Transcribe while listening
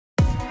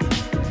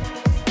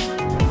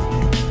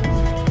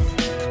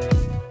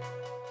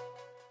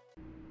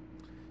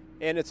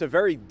And it's a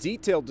very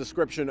detailed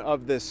description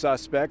of this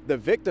suspect. The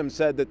victim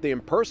said that the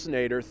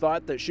impersonator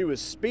thought that she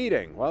was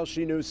speeding. Well,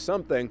 she knew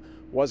something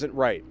wasn't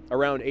right.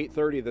 Around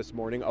 8:30 this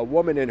morning, a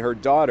woman and her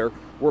daughter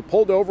were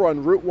pulled over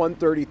on Route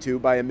 132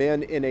 by a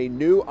man in a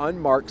new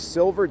unmarked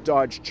silver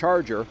Dodge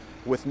Charger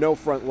with no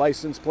front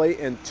license plate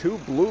and 2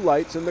 blue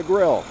lights in the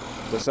grille.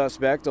 The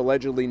suspect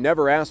allegedly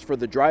never asked for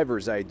the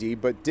driver's ID,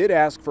 but did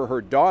ask for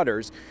her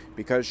daughter's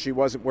because she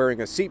wasn't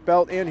wearing a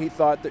seatbelt and he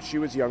thought that she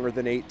was younger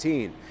than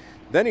 18.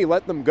 Then he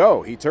let them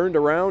go. He turned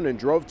around and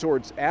drove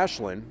towards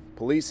Ashland.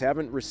 Police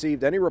haven't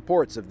received any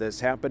reports of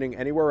this happening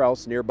anywhere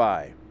else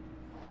nearby.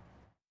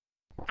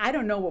 I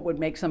don't know what would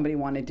make somebody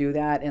want to do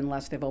that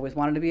unless they've always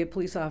wanted to be a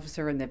police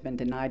officer and they've been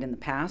denied in the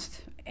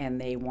past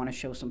and they want to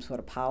show some sort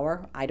of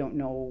power. I don't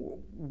know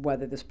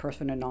whether this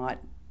person or not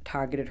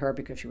targeted her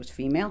because she was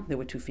female. There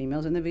were 2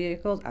 females in the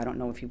vehicles. I don't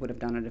know if he would have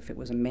done it if it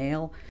was a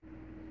male.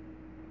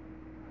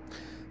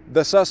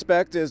 The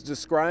suspect is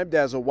described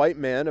as a white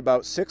man,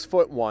 about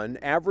 6'1",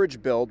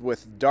 average build,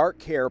 with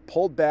dark hair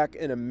pulled back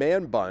in a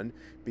man bun,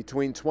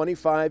 between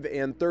 25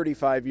 and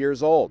 35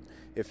 years old.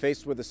 If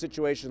faced with a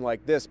situation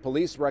like this,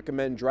 police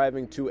recommend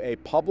driving to a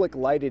public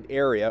lighted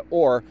area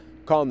or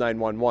call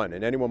 911.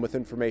 And anyone with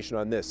information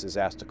on this is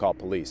asked to call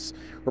police.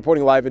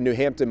 Reporting live in New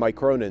Hampton, Mike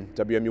Cronin,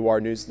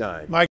 WMUR News 9.